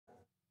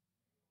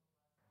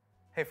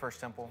Hey First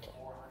Temple,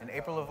 in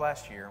April of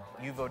last year,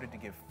 you voted to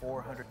give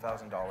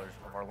 $400,000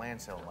 of our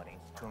land sale money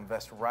to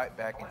invest right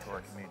back into our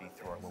community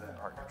through our local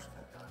partners.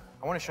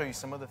 I want to show you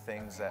some of the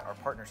things that our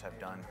partners have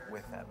done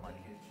with that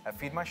money. At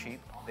Feed My Sheep,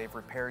 they've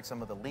repaired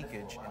some of the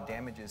leakage and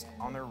damages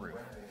on their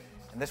roof,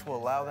 and this will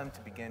allow them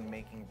to begin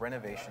making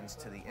renovations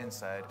to the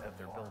inside of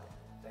their building.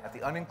 At the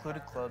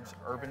Unincluded Club's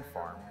urban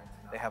farm,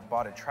 they have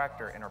bought a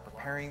tractor and are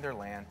preparing their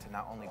land to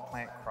not only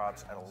plant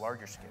crops at a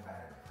larger scale,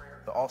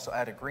 but also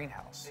add a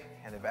greenhouse,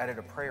 and they've added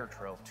a prayer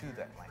trail to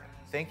that land.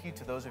 Thank you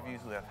to those of you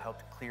who have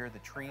helped clear the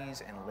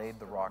trees and laid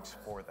the rocks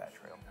for that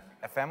trail.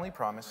 At Family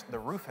Promise, the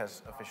roof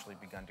has officially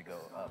begun to go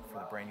up for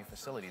the brand new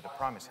facility, the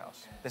Promise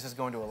House. This is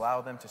going to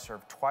allow them to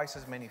serve twice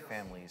as many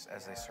families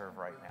as they serve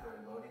right now.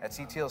 At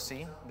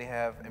CTLC, they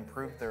have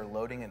improved their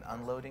loading and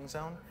unloading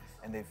zone,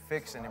 and they've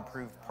fixed and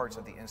improved parts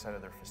of the inside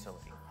of their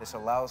facility. This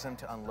allows them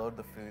to unload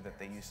the food that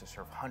they use to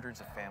serve hundreds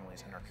of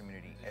families in our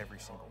community every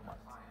single month.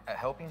 At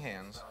Helping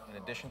Hands, in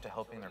addition to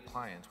helping their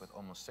clients with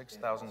almost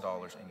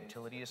 $6,000 in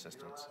utility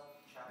assistance,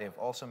 they have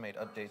also made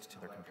updates to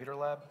their computer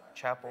lab,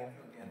 chapel,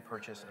 and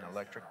purchased an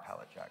electric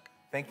pallet jack.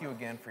 Thank you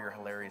again for your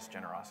hilarious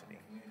generosity.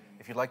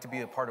 If you'd like to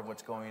be a part of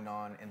what's going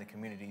on in the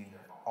community,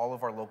 all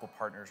of our local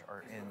partners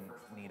are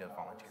in need of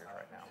volunteers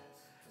right now.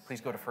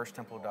 Please go to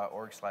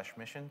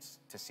firsttemple.org/missions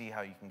to see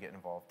how you can get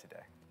involved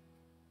today.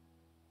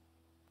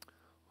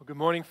 Well, good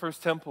morning,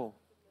 First Temple.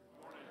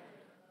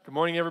 Good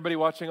morning, everybody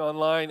watching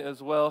online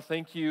as well.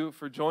 Thank you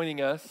for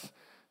joining us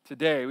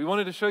today. We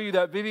wanted to show you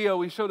that video.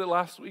 We showed it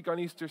last week on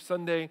Easter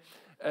Sunday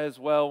as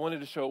well.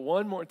 Wanted to show it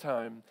one more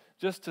time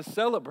just to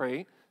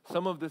celebrate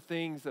some of the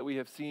things that we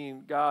have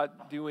seen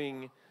God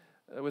doing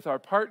with our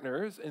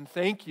partners. And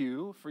thank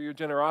you for your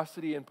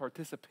generosity and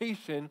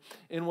participation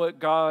in what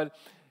God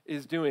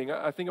is doing.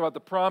 I think about the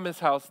Promise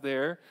House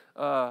there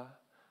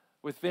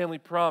with Family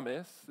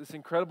Promise, this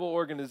incredible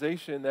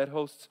organization that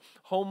hosts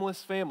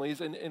homeless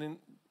families. And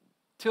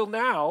until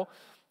now,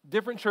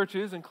 different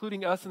churches,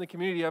 including us in the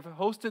community, have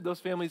hosted those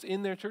families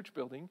in their church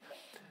building.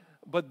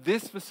 But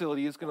this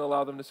facility is going to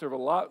allow them to serve a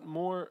lot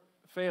more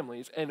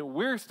families. And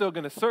we're still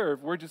going to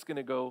serve. We're just going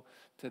to go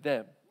to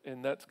them.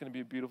 And that's going to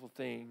be a beautiful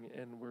thing.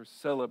 And we're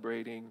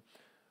celebrating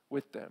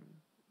with them.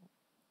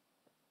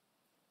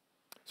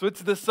 So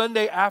it's the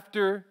Sunday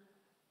after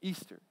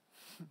Easter.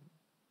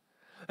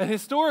 And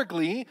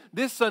historically,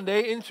 this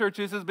Sunday in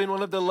churches has been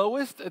one of the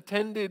lowest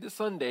attended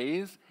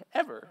Sundays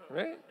ever,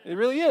 right? It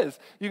really is.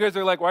 You guys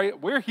are like, why?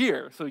 We're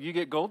here, so you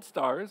get gold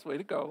stars. Way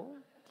to go.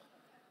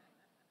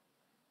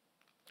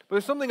 But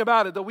there's something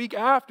about it the week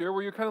after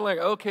where you're kind of like,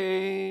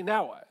 okay,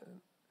 now what?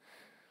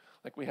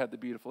 Like we had the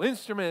beautiful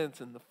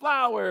instruments and the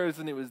flowers,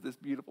 and it was this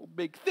beautiful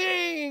big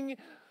thing.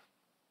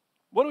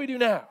 What do we do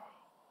now?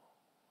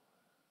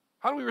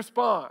 How do we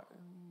respond?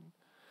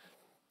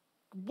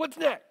 What's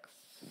next?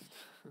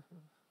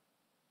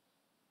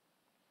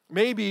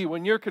 Maybe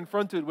when you're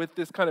confronted with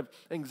this kind of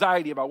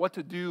anxiety about what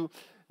to do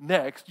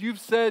next, you've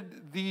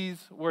said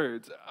these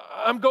words: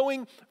 I'm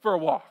going for a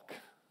walk.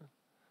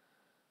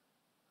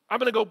 I'm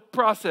going to go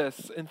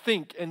process and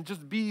think and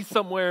just be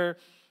somewhere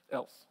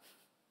else.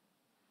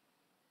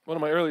 One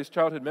of my earliest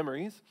childhood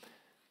memories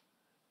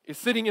is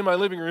sitting in my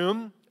living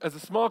room as a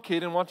small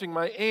kid and watching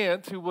my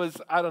aunt, who was,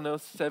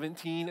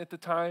 17 at the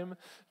time,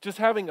 just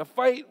having a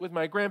fight with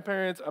my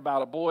grandparents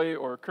about a boy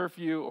or a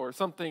curfew or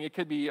something. It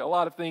could be a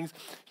lot of things.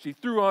 She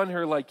threw on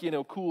her,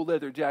 cool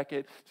leather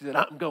jacket. She said,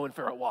 I'm going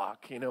for a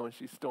walk, and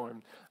she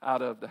stormed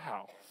out of the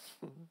house.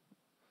 That's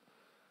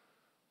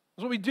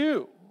what we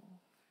do.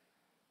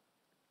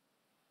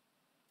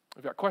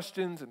 We've got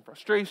questions and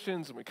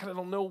frustrations, and we kind of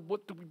don't know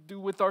what do we do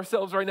with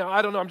ourselves right now.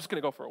 I don't know. I'm just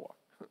going to go for a walk.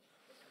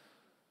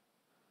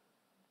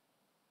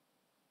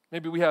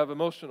 Maybe we have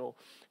emotional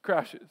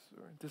crashes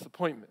or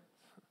disappointments,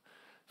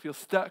 feel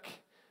stuck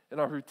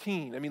in our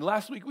routine.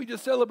 Last week we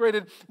just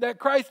celebrated that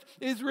Christ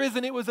is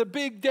risen. It was a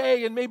big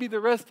day, and maybe the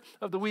rest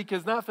of the week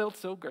has not felt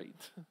so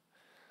great.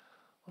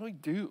 What do we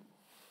do?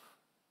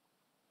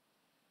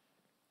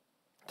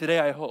 Today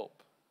I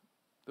hope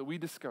that we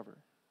discover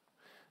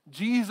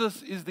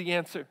Jesus is the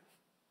answer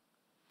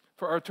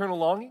for our eternal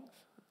longings,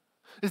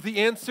 is the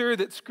answer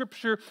that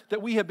Scripture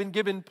that we have been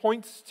given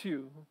points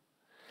to.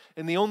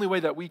 And the only way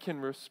that we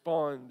can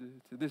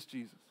respond to this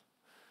Jesus,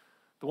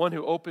 the one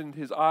who opened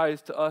his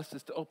eyes to us,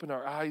 is to open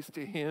our eyes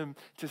to him,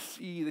 to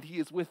see that he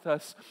is with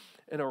us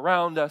and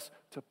around us,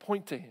 to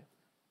point to him,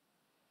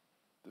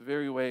 the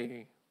very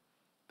way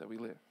that we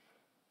live.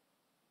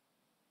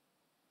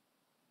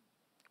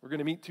 We're going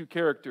to meet two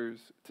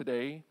characters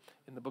today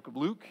in the book of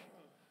Luke,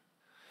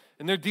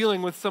 and they're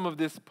dealing with some of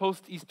this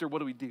post-Easter, what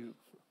do we do?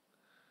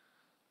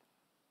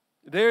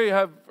 They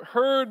have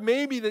heard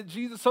maybe that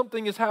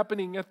something is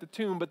happening at the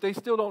tomb, but they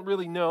still don't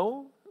really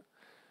know.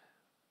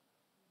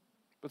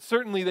 But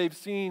certainly they've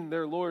seen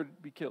their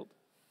Lord be killed.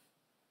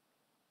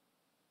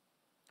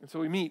 And so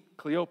we meet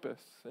Cleopas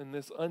and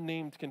this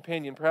unnamed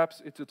companion.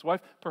 Perhaps it's its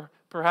wife.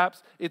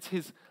 Perhaps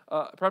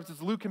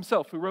it's Luke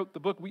himself who wrote the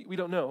book. We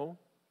don't know.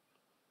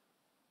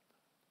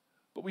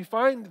 But we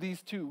find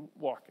these two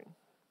walking.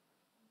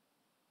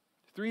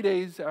 3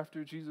 days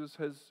after Jesus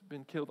has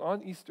been killed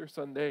on Easter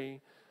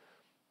Sunday,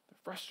 they're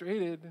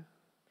frustrated, they're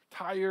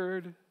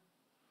tired,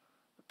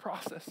 they're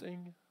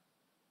processing.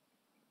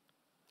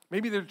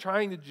 Maybe they're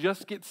trying to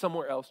just get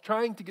somewhere else,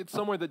 trying to get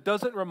somewhere that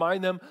doesn't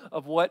remind them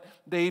of what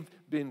they've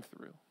been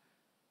through.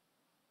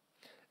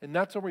 And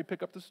that's where we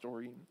pick up the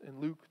story in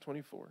Luke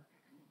 24.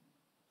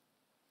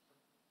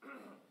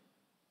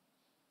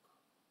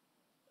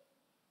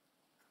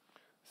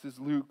 This is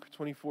Luke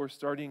 24,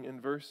 starting in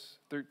verse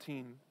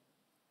 13.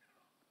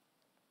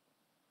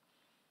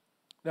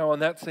 Now on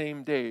that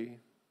same day,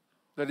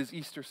 that is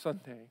Easter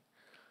Sunday,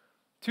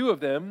 2 of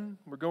them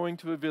were going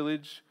to a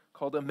village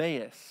called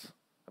Emmaus,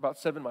 about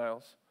 7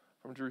 miles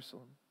from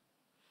Jerusalem.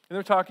 And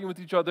they're talking with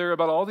each other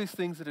about all these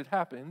things that had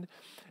happened.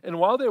 And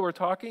while they were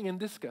talking and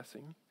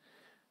discussing,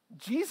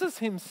 Jesus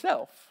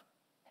himself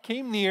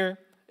came near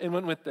and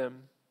went with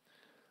them.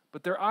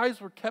 But their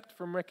eyes were kept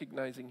from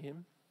recognizing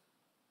him.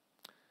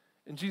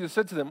 And Jesus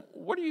said to them,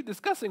 "What are you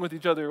discussing with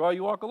each other while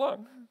you walk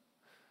along?"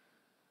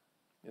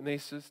 And they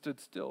stood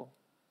still,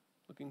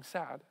 looking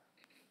sad.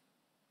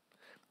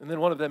 And then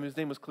one of them, whose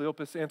name was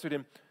Cleopas, answered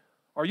him,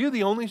 "Are you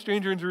the only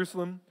stranger in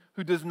Jerusalem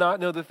who does not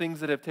know the things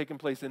that have taken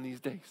place in these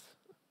days?"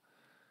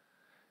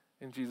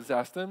 And Jesus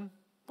asked them,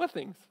 "What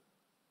things?"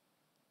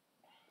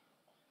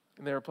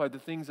 And they replied, "The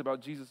things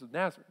about Jesus of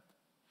Nazareth,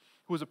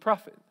 who was a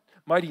prophet,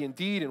 mighty in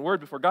deed and word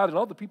before God and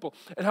all the people,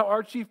 and how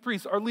our chief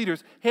priests, our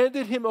leaders,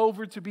 handed him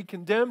over to be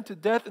condemned to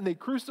death, and they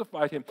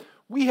crucified him.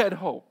 We had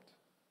hoped."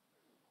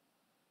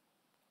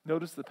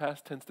 Notice the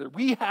past tense there.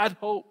 We had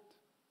hoped.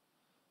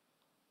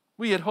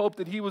 We had hoped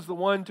that he was the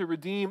one to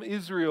redeem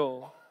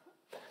Israel.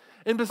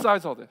 And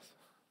besides all this,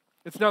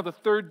 it's now the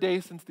 3rd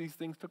day since these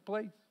things took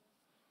place.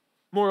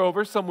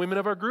 Moreover, some women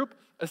of our group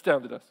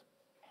astounded us.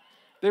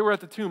 They were at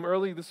the tomb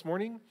early this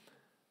morning,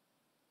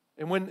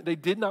 and when they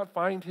did not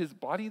find his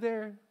body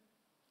there,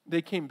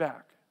 they came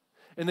back.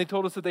 And they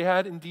told us that they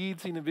had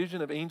indeed seen a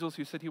vision of angels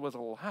who said he was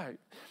alive.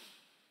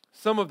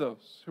 Some of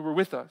those who were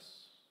with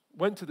us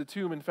went to the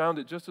tomb and found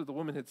it just as the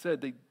woman had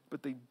said,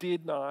 but they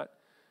did not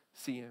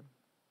see him.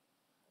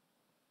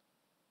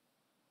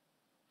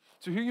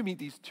 So here you meet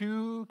these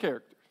 2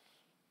 characters,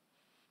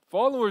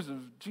 followers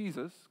of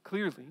Jesus,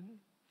 clearly,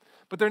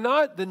 but they're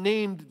not the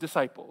named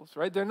disciples,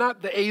 right? They're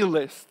not the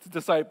A-list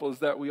disciples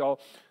that we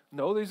all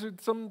know. These are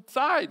some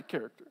side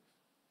characters.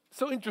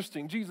 So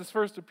interesting. Jesus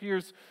first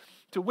appears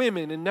to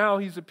women, and now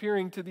he's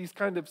appearing to these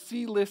kind of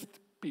C-list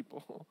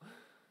people.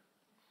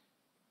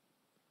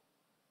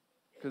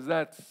 Because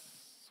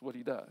that's what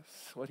he does.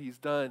 What he's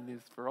done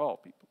is for all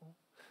people.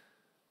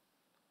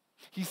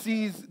 He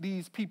sees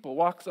these people,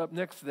 walks up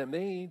next to them.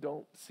 They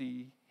don't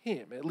see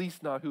him, at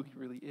least not who he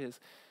really is.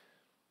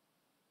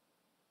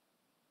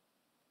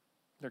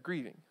 They're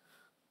grieving.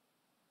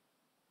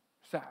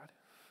 Sad.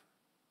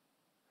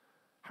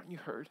 Haven't you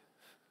heard?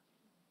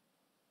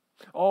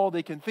 All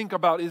they can think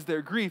about is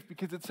their grief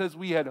because it says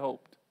we had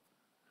hoped.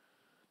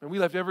 And we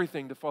left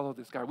everything to follow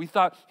this guy. We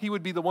thought he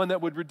would be the one that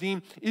would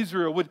redeem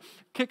Israel, would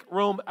kick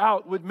Rome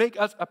out, would make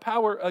us a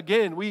power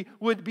again. We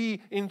would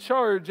be in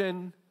charge,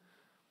 and,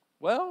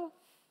 well,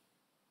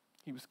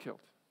 he was killed.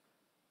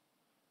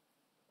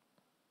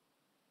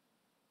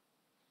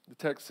 The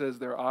text says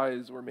their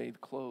eyes were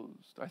made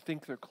closed. I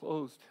think they're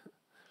closed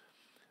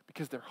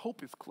because their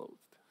hope is closed.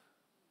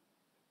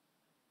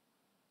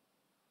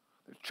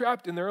 They're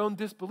trapped in their own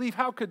disbelief.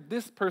 How could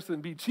this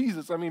person be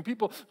Jesus? I mean,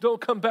 people don't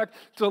come back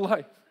to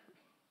life.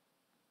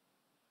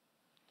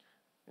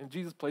 And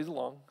Jesus plays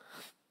along.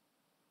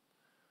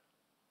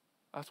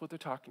 That's what they're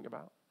talking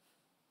about.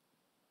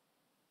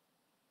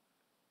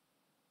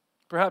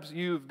 Perhaps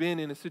you've been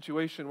in a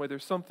situation where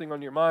there's something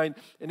on your mind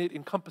and it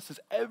encompasses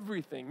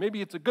everything.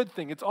 Maybe it's a good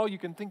thing. It's all you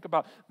can think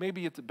about.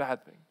 Maybe it's a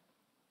bad thing.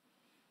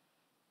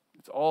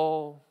 It's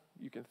all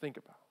you can think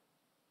about.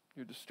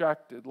 You're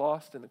distracted,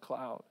 lost in a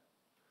cloud.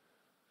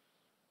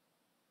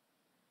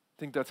 I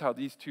think that's how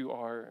these 2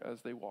 are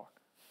as they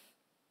walk.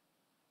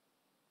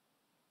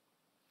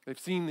 They've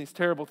seen this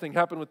terrible thing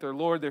happen with their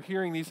Lord. They're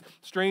hearing these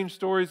strange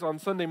stories on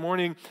Sunday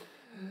morning,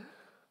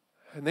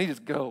 and they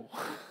just go.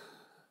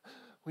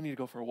 We need to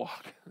go for a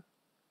walk.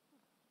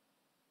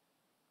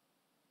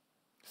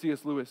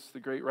 C.S. Lewis,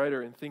 the great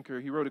writer and thinker,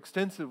 he wrote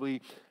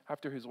extensively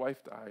after his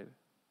wife died.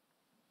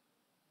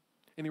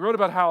 And he wrote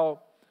about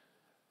how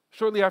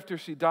shortly after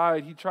she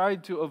died, he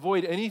tried to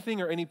avoid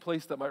anything or any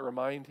place that might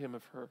remind him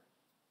of her.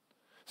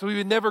 So he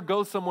would never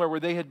go somewhere where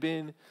they had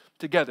been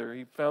together.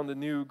 He found a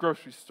new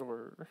grocery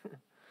store,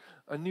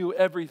 a new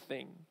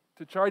everything,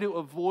 to try to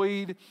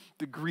avoid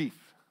the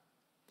grief.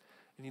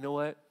 And you know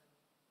what?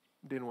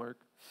 It didn't work.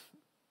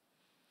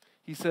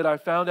 He said, I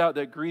found out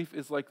that grief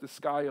is like the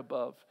sky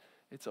above.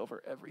 It's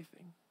over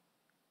everything.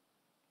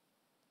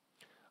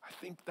 I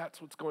think that's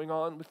what's going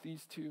on with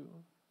these 2.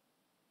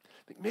 I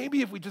think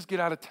maybe if we just get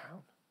out of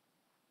town,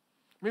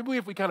 maybe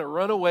if we kind of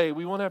run away,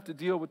 we won't have to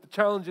deal with the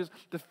challenges,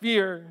 the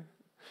fear,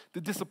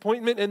 the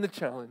disappointment, and the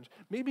challenge.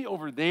 Maybe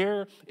over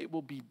there it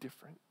will be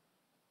different.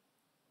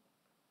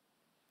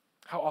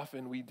 How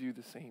often we do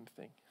the same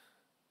thing.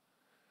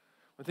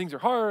 When things are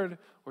hard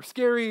or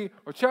scary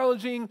or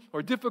challenging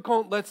or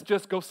difficult, let's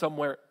just go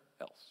somewhere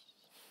else.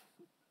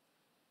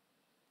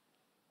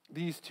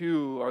 These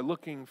two are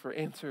looking for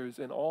answers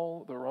in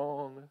all the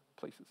wrong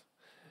places.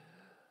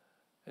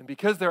 And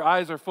because their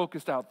eyes are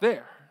focused out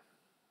there,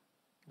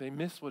 they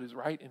miss what is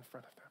right in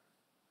front of them.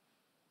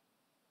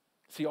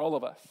 See, all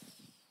of us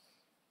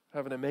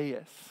have an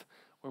Emmaus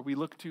where we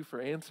look to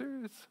for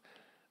answers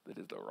that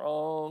is the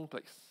wrong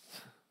place.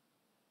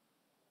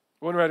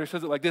 One writer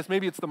says it like this: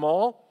 maybe it's the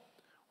mall,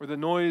 where the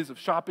noise of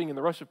shopping and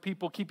the rush of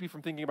people keep you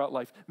from thinking about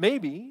life.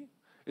 Maybe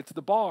it's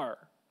the bar,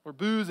 where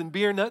booze and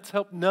beer nuts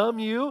help numb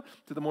you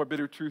to the more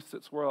bitter truths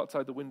that swirl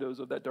outside the windows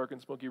of that dark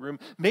and smoky room.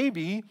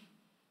 Maybe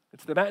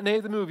it's the matinee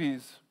of the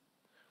movies,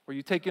 where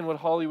you take in what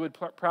Hollywood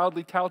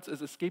proudly touts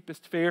as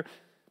escapist fare.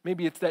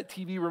 Maybe it's that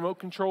TV remote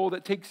control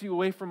that takes you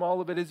away from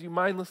all of it as you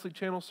mindlessly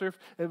channel surf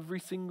every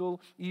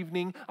single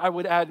evening. I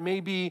would add,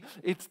 maybe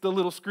it's the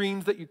little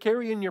screens that you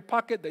carry in your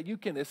pocket that you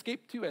can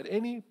escape to at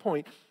any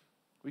point.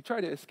 We try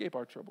to escape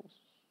our troubles.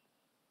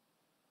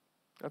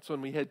 That's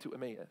when we head to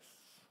Emmaus.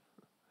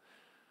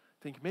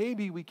 Think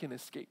maybe we can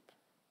escape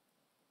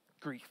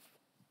grief,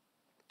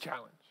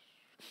 challenge.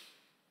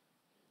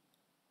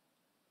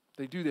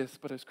 They do this,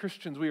 but as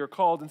Christians, we are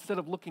called, instead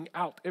of looking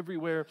out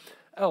everywhere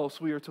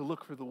else, we are to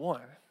look for the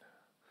one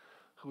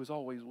who is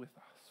always with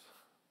us.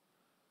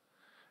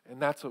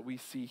 And that's what we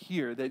see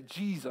here, that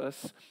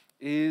Jesus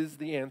is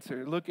the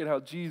answer. Look at how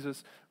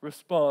Jesus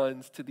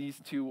responds to these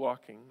two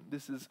walking.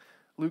 This is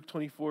Luke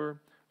 24,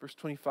 verse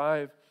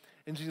 25.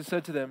 And Jesus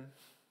said to them,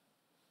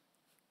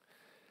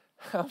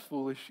 "How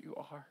foolish you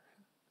are,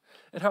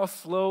 and how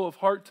slow of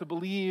heart to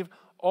believe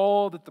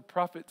all that the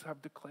prophets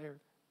have declared.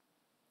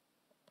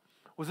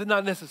 Was it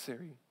not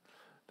necessary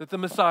that the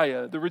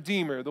Messiah, the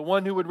Redeemer, the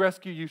one who would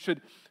rescue you,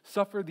 should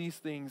suffer these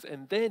things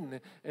and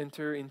then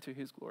enter into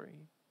his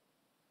glory?"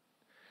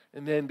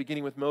 And then,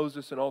 beginning with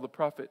Moses and all the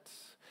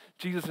prophets,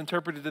 Jesus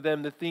interpreted to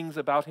them the things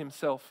about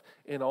himself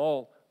in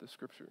all the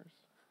scriptures.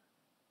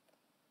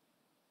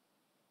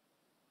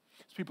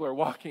 As people are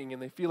walking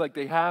and they feel like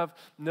they have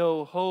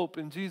no hope,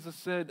 and Jesus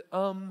said,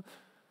 I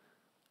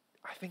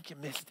think you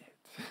missed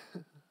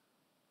it.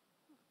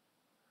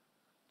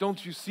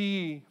 Don't you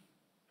see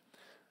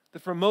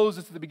that from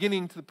Moses at the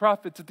beginning to the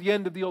prophets at the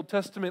end of the Old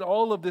Testament,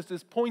 all of this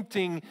is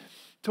pointing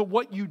to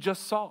what you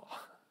just saw?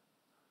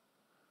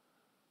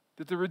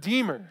 That the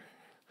Redeemer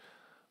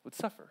would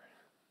suffer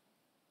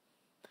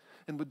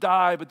and would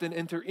die, but then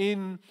enter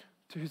into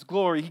his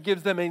glory. He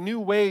gives them a new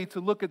way to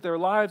look at their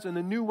lives and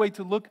a new way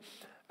to look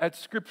at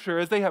Scripture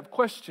as they have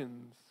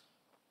questions.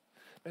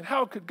 And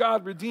how could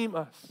God redeem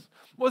us?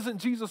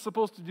 Wasn't Jesus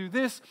supposed to do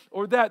this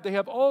or that? They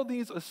have all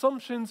these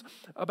assumptions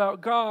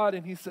about God,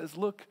 and he says,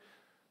 look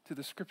to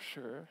the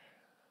Scripture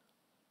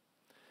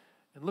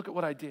and look at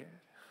what I did.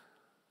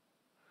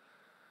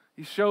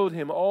 He showed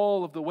him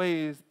all of the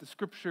ways the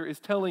Scripture is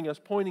telling us,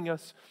 pointing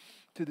us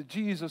to the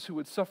Jesus who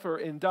would suffer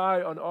and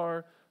die on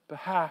our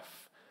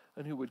behalf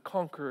and who would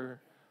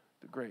conquer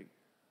the grave.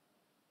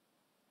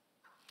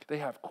 They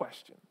have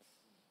questions,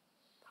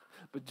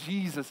 but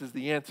Jesus is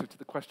the answer to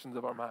the questions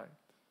of our mind.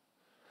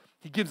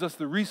 He gives us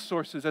the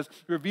resources as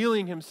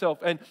revealing himself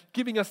and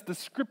giving us the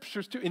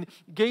Scriptures to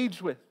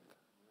engage with.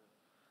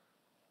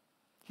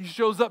 He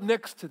shows up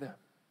next to them.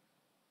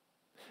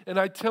 And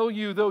I tell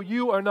you, though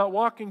you are not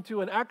walking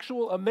to an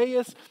actual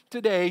Emmaus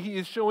today, he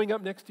is showing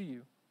up next to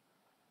you.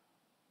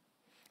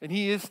 And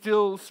he is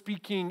still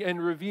speaking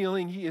and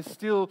revealing. He is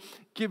still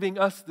giving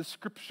us the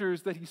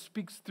Scriptures that he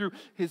speaks through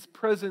his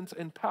presence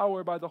and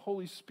power by the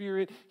Holy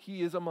Spirit.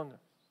 He is among us.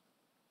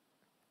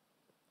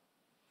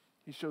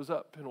 He shows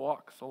up and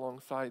walks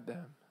alongside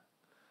them,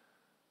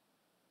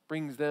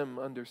 brings them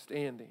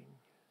understanding.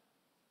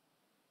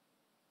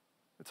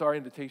 It's our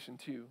invitation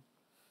too.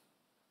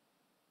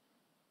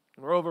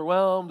 And we're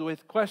overwhelmed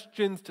with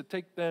questions to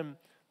take them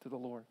to the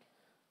Lord.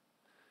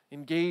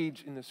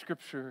 Engage in the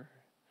Scripture.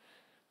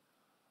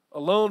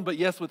 Alone, but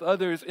yes, with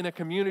others in a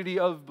community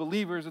of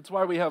believers. It's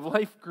why we have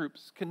life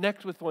groups.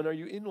 Connect with one. Are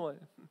you in one?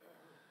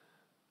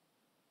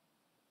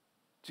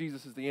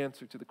 Jesus is the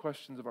answer to the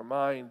questions of our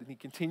mind, and he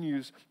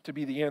continues to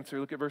be the answer.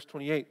 Look at verse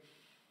 28.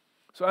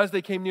 So as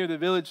they came near the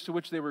village to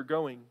which they were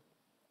going,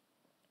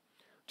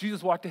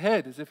 Jesus walked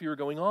ahead as if he were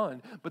going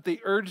on, but they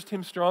urged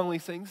him strongly,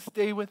 saying,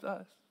 "Stay with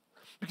us,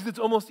 because it's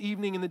almost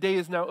evening and the day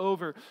is now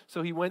over."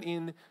 So he went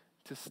in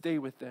to stay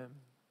with them.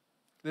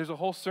 There's a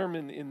whole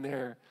sermon in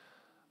there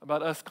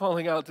about us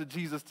calling out to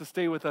Jesus to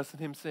stay with us and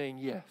him saying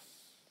yes.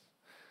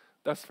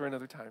 That's for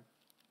another time.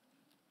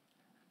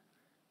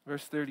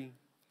 Verse 30.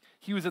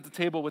 He was at the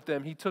table with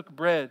them. He took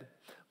bread,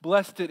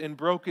 blessed it, and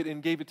broke it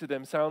and gave it to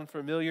them. Sound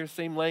familiar?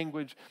 Same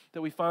language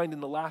that we find in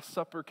the Last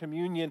Supper,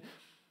 communion.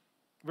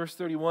 Verse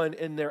 31,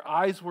 and their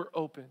eyes were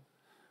open.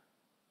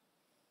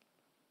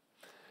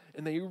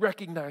 And they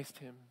recognized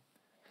him.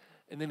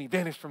 And then he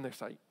vanished from their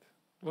sight.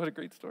 What a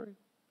great story.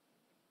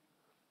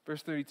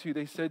 Verse 32,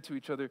 they said to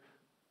each other,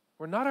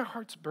 "Were not our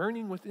hearts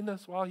burning within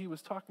us while he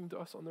was talking to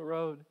us on the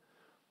road,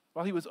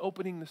 while he was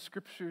opening the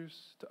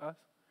Scriptures to us?"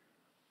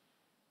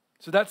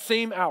 So that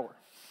same hour,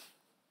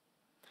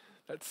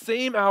 That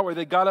same hour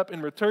they got up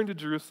and returned to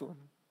Jerusalem.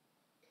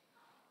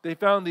 They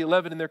found the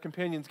 11 and their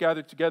companions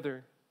gathered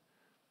together.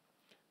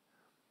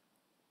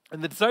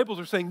 And the disciples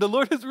were saying, "The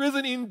Lord has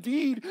risen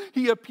indeed.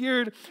 He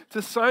appeared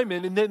to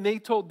Simon." And then they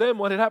told them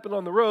what had happened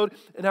on the road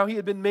and how he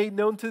had been made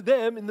known to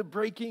them in the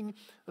breaking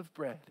of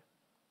bread.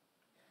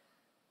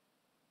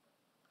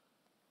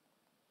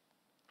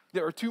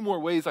 There are two more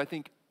ways, I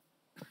think,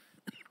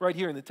 right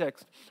here in the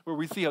text where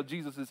we see how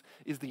Jesus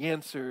is the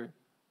answer.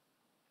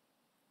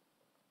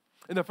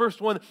 And the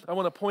first one I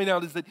want to point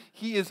out is that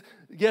he is,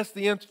 yes,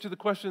 the answer to the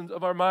questions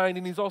of our mind,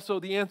 and he's also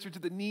the answer to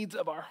the needs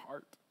of our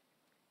heart.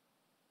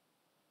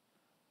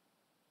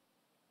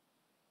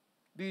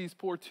 These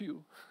poor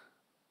two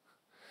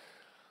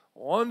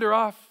wander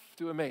off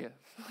to Emmaus.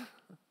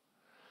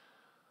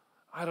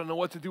 I don't know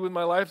what to do with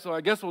my life, so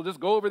I guess we'll just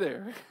go over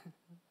there.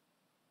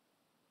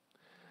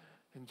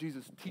 And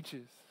Jesus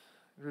teaches,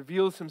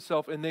 reveals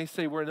himself, and they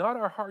say, "Were not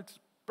our hearts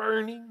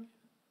burning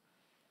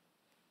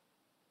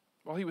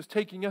while he was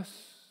taking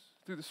us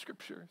through the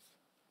scriptures?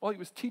 While he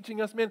was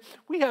teaching us, man,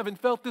 we haven't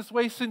felt this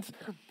way since,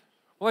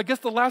 well, I guess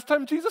the last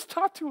time Jesus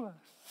taught to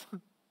us."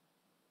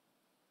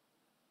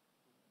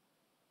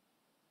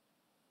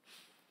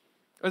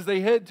 As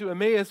they head to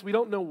Emmaus, we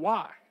don't know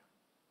why.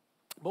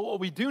 But what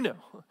we do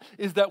know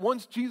is that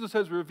once Jesus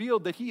has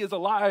revealed that he is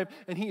alive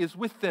and he is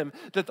with them,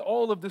 that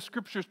all of the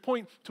scriptures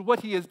point to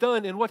what he has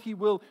done and what he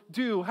will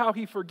do, how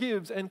he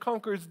forgives and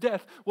conquers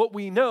death, what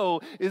we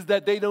know is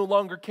that they no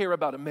longer care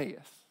about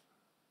Emmaus.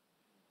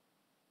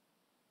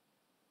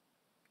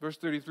 Verse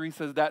 33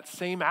 says, that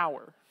same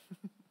hour,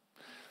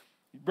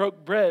 he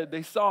broke bread,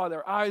 they saw,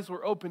 their eyes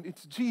were opened,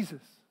 it's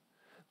Jesus.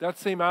 That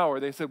same hour,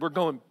 they said, we're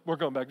going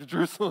back to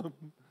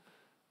Jerusalem.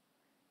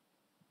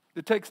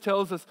 The text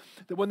tells us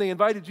that when they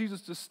invited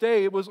Jesus to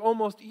stay, it was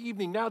almost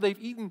evening. Now they've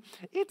eaten.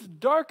 It's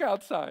dark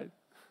outside.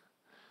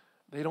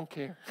 They don't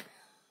care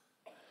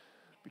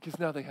because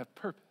now they have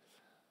purpose.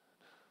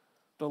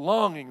 The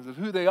longings of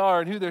who they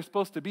are and who they're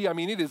supposed to be. I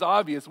mean, it is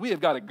obvious. We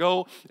have got to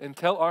go and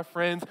tell our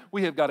friends.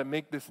 We have got to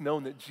make this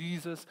known that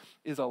Jesus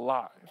is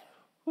alive.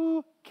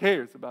 Who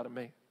cares about a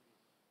man?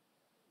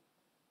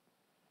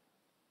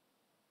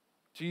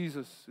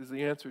 Jesus is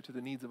the answer to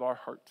the needs of our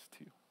hearts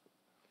too.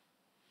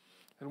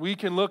 And we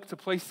can look to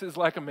places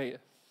like Emmaus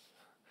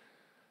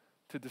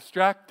to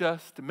distract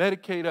us, to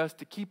medicate us,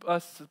 to keep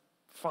us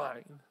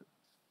fine.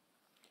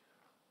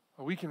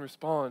 Or we can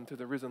respond to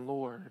the risen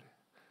Lord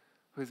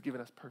who has given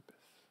us purpose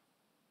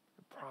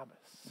and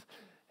promise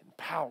and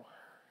power.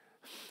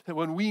 And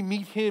when we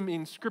meet him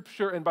in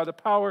Scripture and by the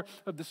power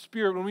of the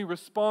Spirit, when we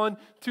respond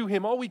to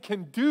him, all we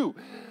can do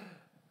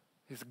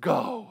is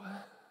go,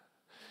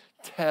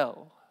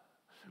 tell,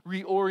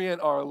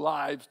 reorient our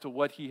lives to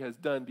what he has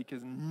done,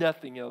 because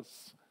nothing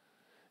else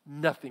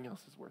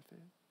is worth it.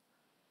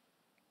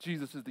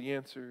 Jesus is the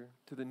answer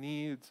to the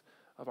needs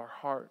of our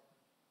heart.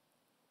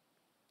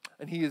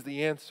 And he is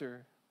the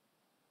answer.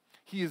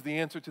 He is the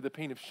answer to the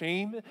pain of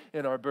shame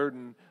and our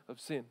burden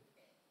of sin.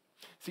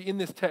 See, in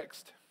this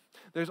text,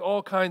 there's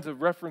all kinds of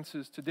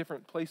references to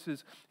different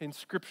places in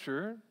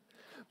Scripture,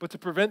 but to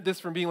prevent this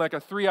from being like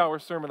a 3-hour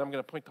sermon, I'm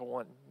going to point to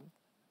one.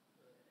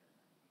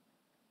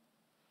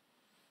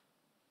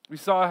 We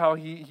saw how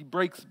he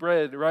breaks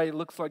bread, right? It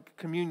looks like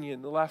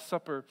communion, the Last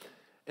Supper.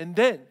 And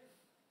then,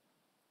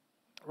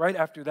 right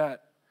after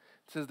that,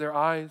 it says their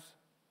eyes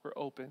were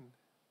opened.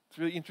 It's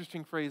a really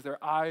interesting phrase.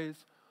 Their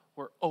eyes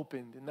were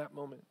opened in that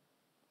moment.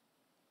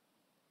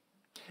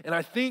 And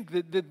I think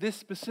that this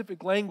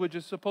specific language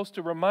is supposed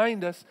to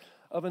remind us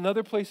of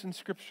another place in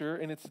Scripture,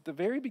 and it's at the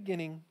very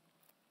beginning.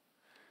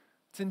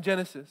 It's in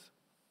Genesis.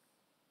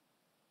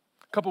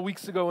 A couple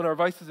weeks ago in our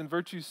Vices and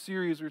Virtues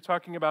series, we were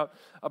talking about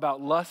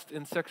lust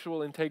and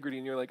sexual integrity.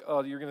 And you're like,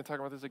 oh, you're going to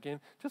talk about this again?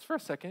 Just for a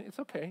second. It's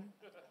okay.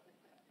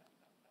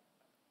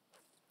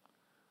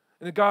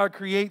 And that God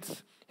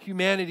creates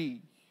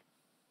humanity.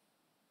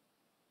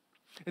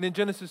 And in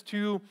Genesis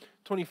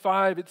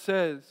 2:25, it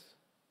says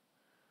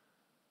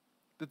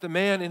that the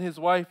man and his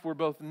wife were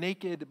both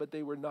naked, but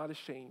they were not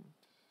ashamed.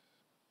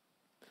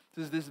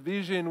 This is this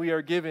vision we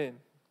are given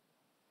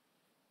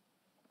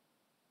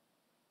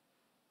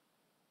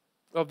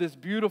of this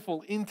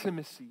beautiful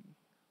intimacy,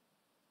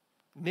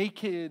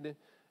 naked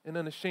and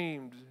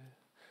unashamed.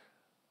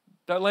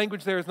 That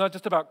language there is not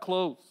just about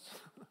clothes.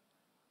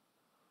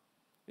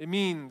 It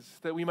means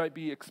that we might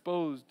be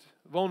exposed,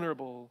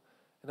 vulnerable,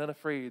 and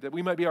unafraid, that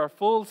we might be our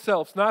full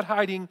selves, not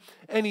hiding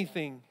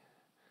anything,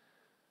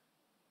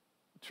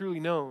 truly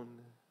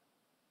known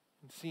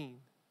and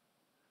seen,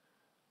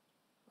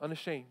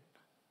 unashamed.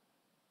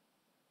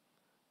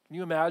 Can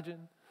you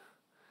imagine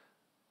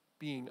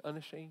being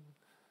unashamed?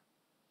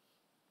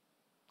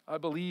 I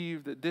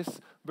believe that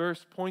this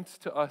verse points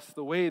to us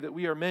the way that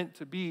we are meant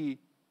to be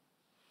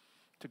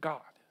to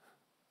God.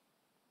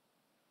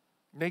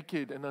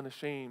 Naked and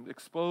unashamed,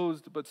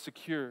 exposed but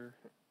secure.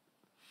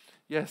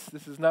 Yes,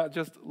 this is not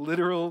just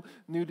literal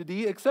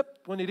nudity,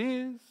 except when it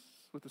is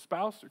with a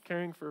spouse or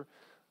caring for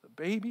a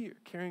baby or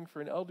caring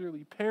for an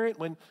elderly parent,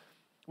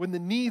 when the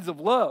needs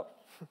of love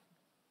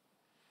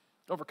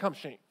overcome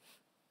shame.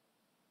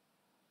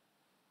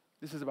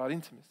 This is about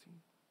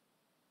intimacy.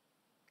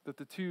 That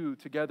the two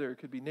together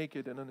could be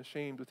naked and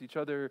unashamed with each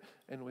other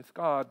and with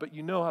God. But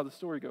you know how the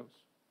story goes.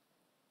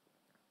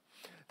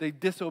 They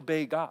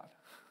disobey God.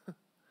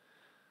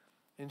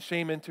 And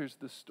shame enters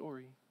the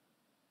story.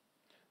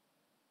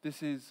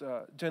 This is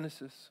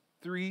Genesis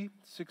 3,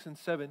 6, and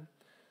 7.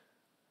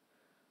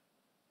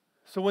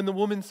 So when the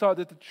woman saw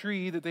that the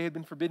tree that they had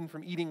been forbidden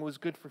from eating was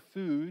good for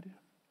food,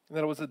 and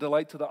that it was a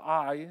delight to the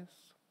eyes,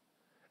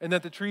 and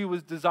that the tree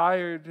was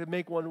desired to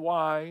make one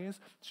wise,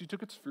 she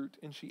took its fruit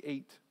and she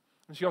ate.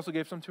 And she also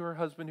gave some to her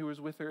husband who was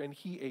with her, and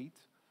he ate.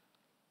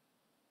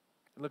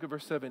 And look at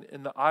verse 7.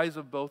 And the eyes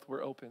of both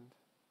were opened.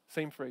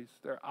 Same phrase.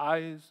 Their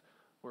eyes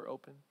were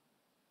opened.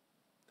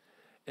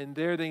 And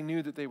there they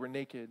knew that they were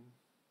naked.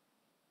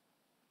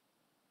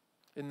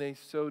 And they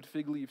sewed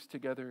fig leaves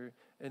together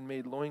and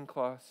made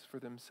loincloths for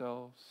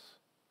themselves.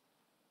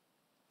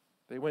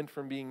 They went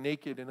from being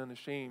naked and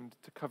unashamed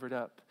to covered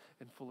up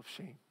and full of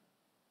shame.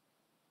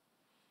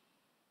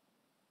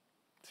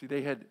 See,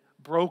 they had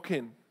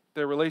broken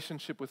their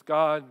relationship with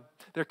God,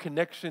 their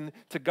connection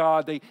to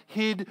God. They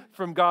hid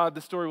from God,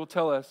 the story will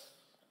tell us.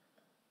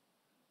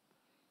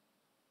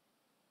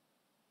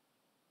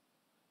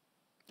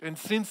 And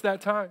since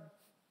that time,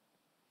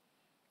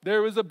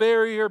 there was a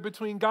barrier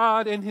between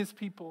God and his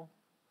people.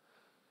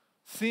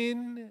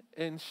 Sin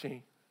and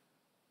shame.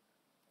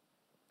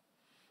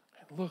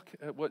 And look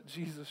at what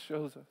Jesus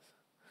shows us.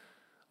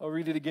 I'll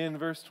read it again,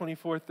 verse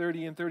 24,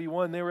 30, and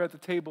 31. They were at the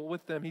table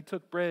with them. He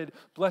took bread,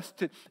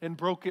 blessed it, and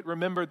broke it.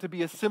 Remember, to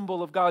be a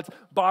symbol of God's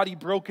body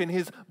broken,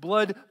 his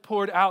blood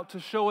poured out to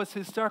show us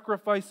his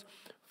sacrifice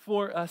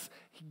for us.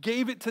 He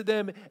gave it to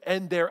them,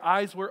 and their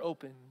eyes were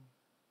open.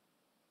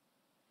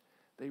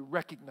 They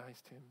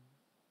recognized him.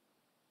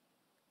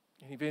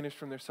 And he vanished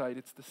from their sight.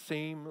 It's the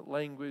same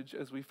language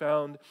as we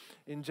found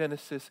in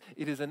Genesis.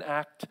 It is an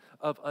act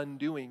of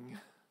undoing,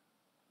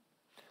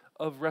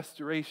 of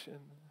restoration.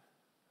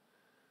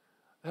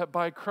 That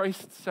by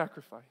Christ's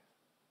sacrifice,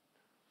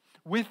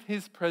 with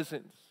his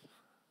presence,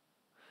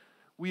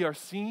 we are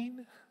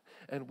seen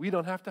and we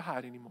don't have to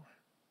hide anymore.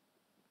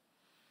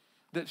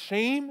 That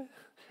shame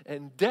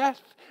and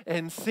death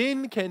and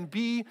sin can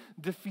be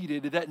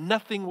defeated. That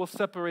nothing will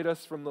separate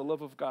us from the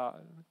love of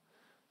God.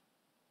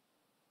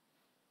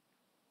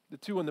 The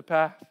two on the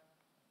path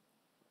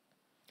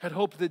had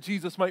hoped that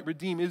Jesus might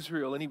redeem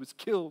Israel, and he was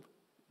killed.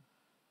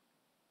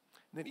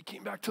 And then he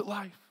came back to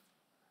life.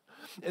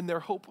 And their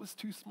hope was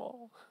too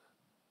small.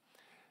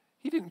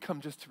 He didn't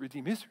come just to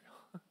redeem Israel.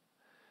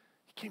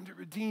 He came to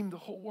redeem the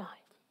whole world.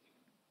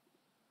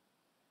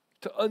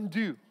 To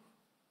undo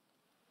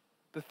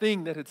the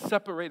thing that had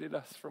separated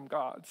us from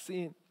God,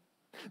 sin,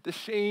 the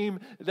shame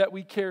that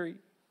we carry.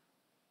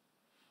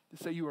 To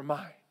say, you are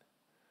mine.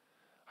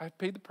 I've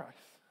paid the price.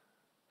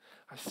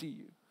 I see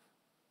you.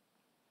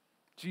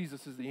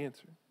 Jesus is the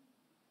answer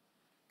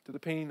to the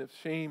pain of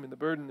shame and the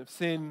burden of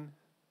sin.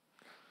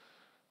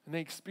 And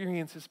they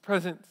experience his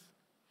presence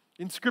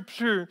in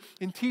Scripture,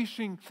 in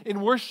teaching,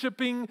 in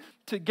worshiping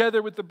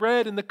together with the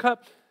bread and the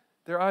cup.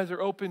 Their eyes are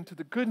open to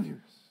the good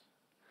news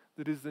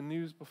that is the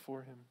news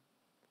before him.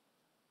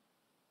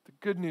 The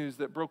good news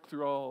that broke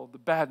through all the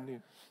bad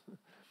news.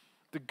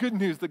 The good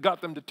news that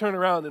got them to turn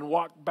around and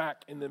walk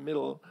back in the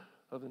middle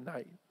of the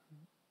night.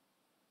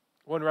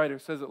 One writer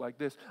says it like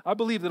this: I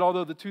believe that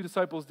although the two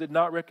disciples did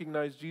not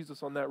recognize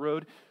Jesus on that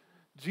road,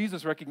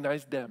 Jesus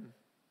recognized them.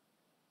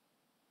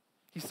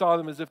 He saw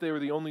them as if they were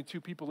the only two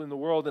people in the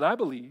world. And I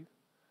believe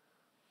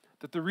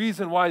that the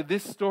reason why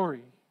this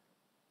story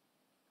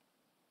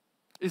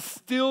is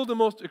still the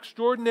most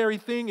extraordinary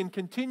thing and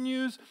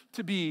continues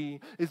to be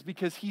is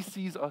because he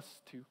sees us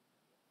too.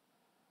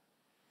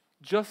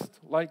 Just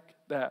like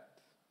that.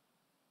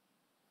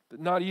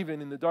 That not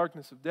even in the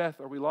darkness of death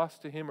are we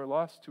lost to him or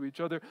lost to each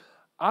other.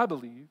 I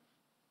believe,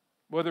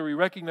 whether we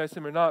recognize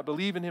him or not,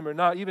 believe in him or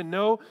not, even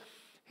know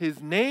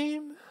his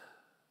name,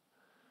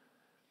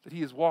 that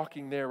he is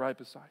walking there right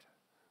beside us,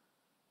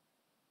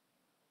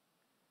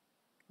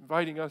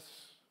 inviting us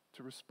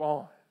to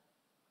respond,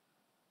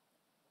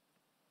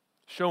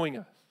 showing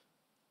us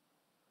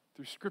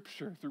through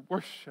Scripture, through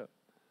worship,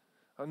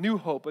 a new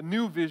hope, a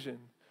new vision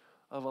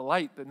of a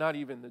light that not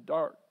even the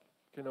dark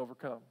can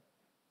overcome.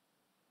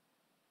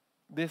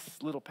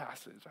 This little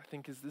passage, I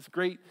think, is this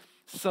great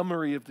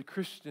summary of the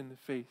Christian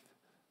faith.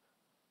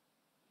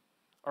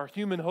 Our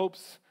human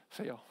hopes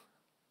fail.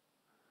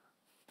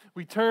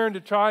 We turn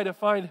to try to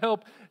find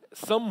help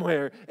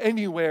somewhere,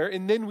 anywhere,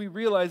 and then we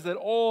realize that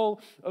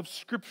all of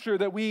Scripture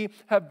that we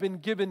have been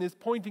given is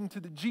pointing to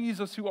the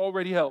Jesus who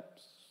already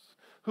helps,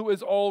 who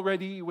is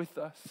already with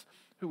us,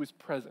 who is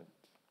present,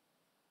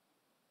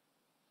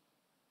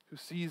 who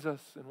sees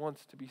us and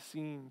wants to be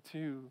seen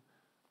too,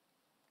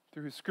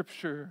 through his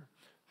Scripture,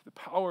 through the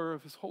power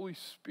of his Holy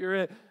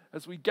Spirit,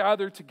 as we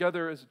gather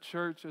together as a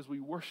church, as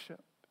we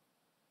worship.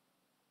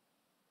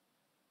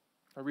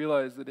 I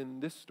realize that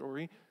in this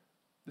story,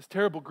 this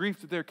terrible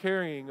grief that they're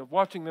carrying of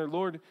watching their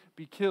Lord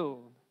be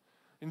killed,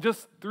 in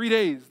just 3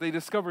 days they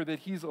discover that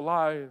he's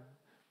alive.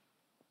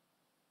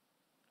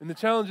 And the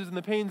challenges and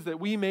the pains that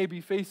we may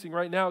be facing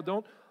right now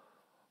don't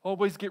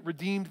always get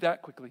redeemed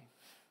that quickly.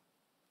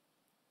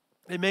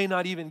 They may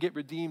not even get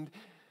redeemed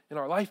in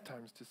our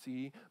lifetimes to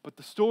see, but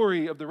the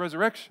story of the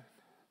resurrection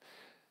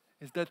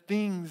is that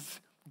things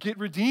get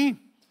redeemed.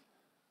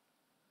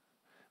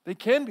 They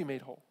can be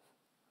made whole.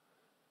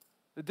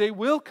 The day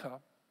will come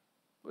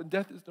when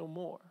death is no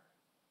more.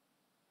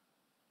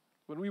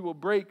 When we will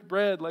break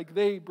bread like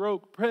they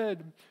broke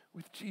bread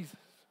with Jesus.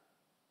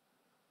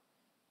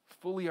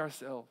 Fully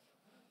ourselves.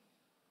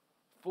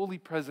 Fully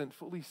present,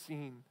 fully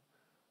seen,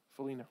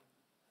 fully known.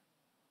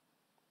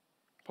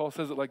 Paul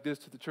says it like this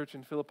to the church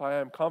in Philippi: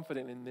 I am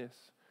confident in this.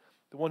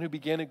 The one who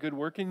began a good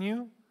work in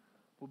you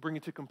will bring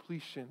it to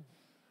completion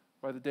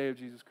by the day of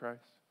Jesus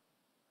Christ.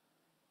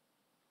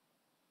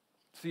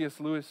 C.S.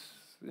 Lewis,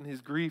 in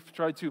his grief,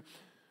 tried to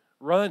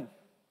run,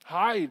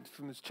 hide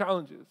from his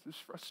challenges, his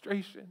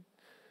frustration.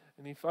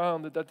 And he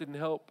found that didn't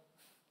help,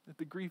 that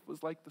the grief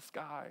was like the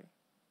sky.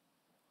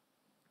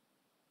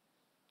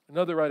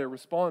 Another writer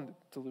responded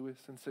to Lewis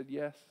and said,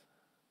 yes,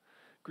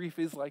 grief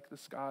is like the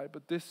sky,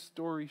 but this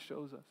story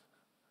shows us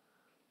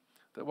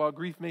that while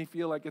grief may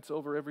feel like it's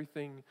over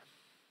everything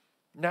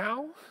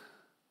now,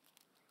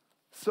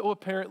 so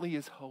apparently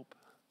is hope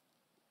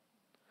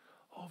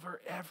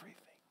over everything.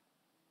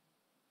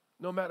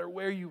 No matter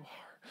where you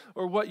are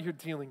or what you're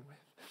dealing with.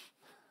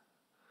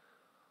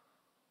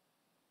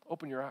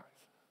 Open your eyes,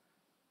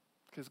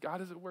 because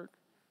God is at work.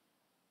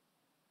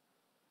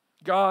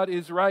 God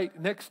is right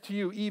next to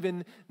you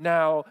even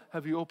now.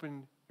 Have you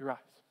opened your eyes?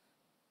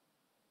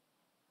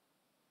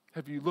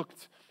 Have you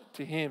looked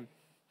to Him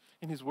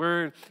in His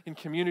Word, in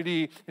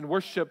community, in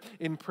worship,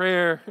 in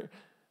prayer?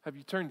 Have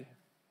you turned to Him?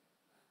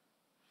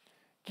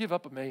 Give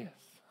up Emmaus.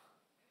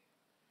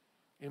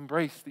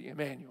 Embrace the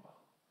Emmanuel,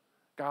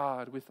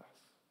 God with us.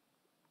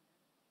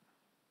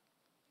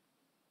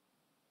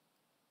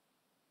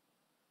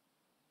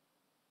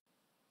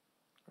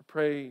 I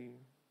pray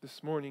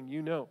this morning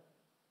you know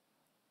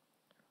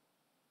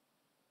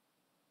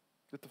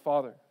that the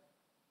Father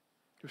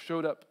who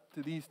showed up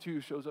to these two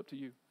shows up to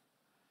you.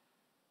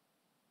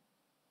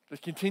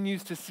 That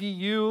continues to see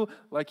you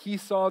like He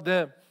saw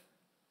them.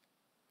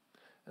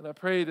 And I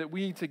pray that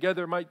we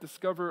together might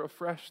discover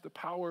afresh the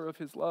power of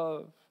His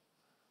love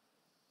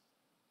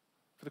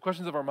for the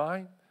questions of our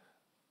mind,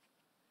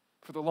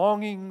 for the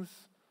longings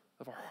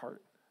of our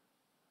heart.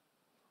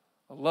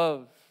 A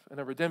love and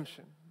a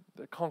redemption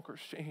that conquers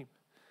shame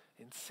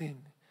and sin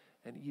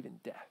and even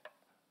death.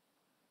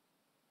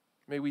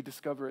 May we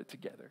discover it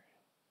together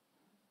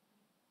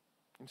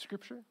in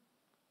Scripture,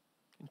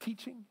 in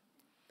teaching,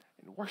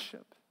 in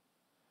worship,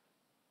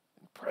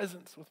 in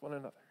presence with one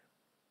another.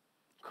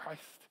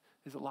 Christ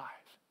is alive,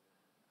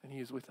 and He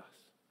is with us.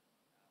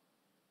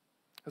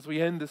 As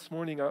we end this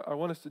morning, I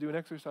want us to do an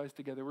exercise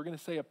together. We're going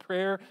to say a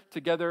prayer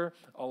together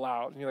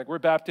aloud. And you're like, we're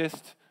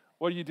Baptist.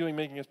 What are you doing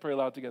making us pray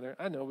aloud together?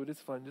 I know, but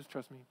it's fun. Just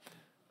trust me.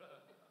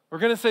 We're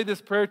going to say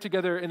this prayer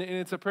together, and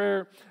it's a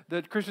prayer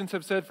that Christians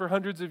have said for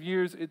hundreds of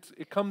years.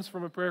 It comes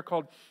from a prayer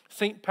called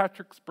St.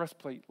 Patrick's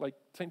Breastplate, like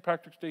St.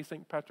 Patrick's Day,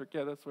 St. Patrick.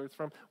 Yeah, that's where it's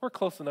from. We're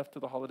close enough to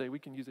the holiday. We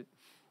can use it.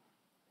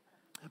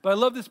 But I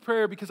love this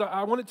prayer because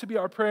I want it to be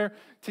our prayer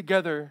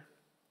together,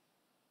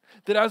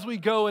 that as we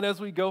go and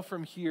as we go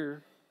from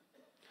here,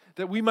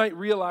 that we might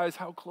realize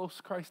how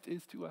close Christ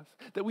is to us,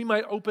 that we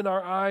might open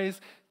our eyes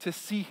to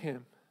see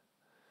Him.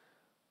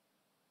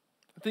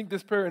 I think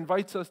this prayer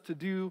invites us to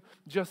do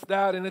just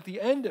that, and at the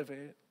end of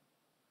it,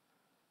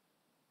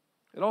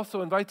 it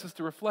also invites us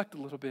to reflect a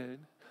little bit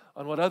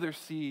on what others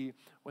see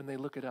when they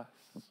look at us.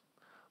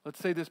 Let's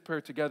say this prayer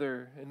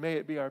together, and may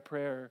it be our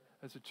prayer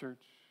as a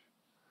church.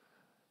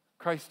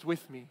 Christ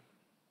with me,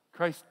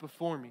 Christ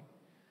before me,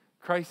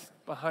 Christ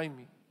behind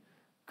me,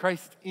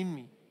 Christ in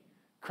me,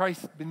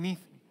 Christ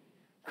beneath me,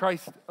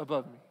 Christ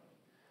above me,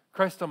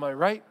 Christ on my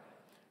right,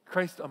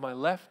 Christ on my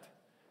left,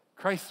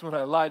 Christ when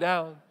I lie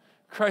down,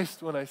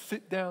 Christ when I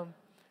sit down,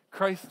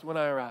 Christ when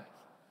I arise,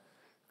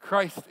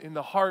 Christ in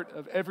the heart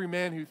of every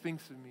man who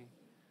thinks of me,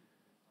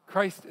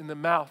 Christ in the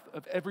mouth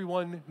of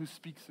everyone who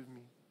speaks of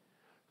me,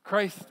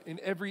 Christ in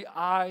every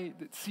eye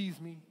that sees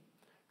me,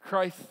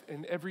 Christ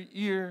in every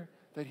ear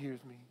that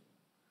hears me.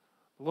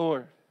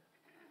 Lord,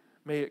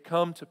 may it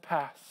come to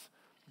pass.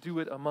 Do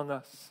it among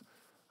us.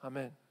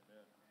 Amen.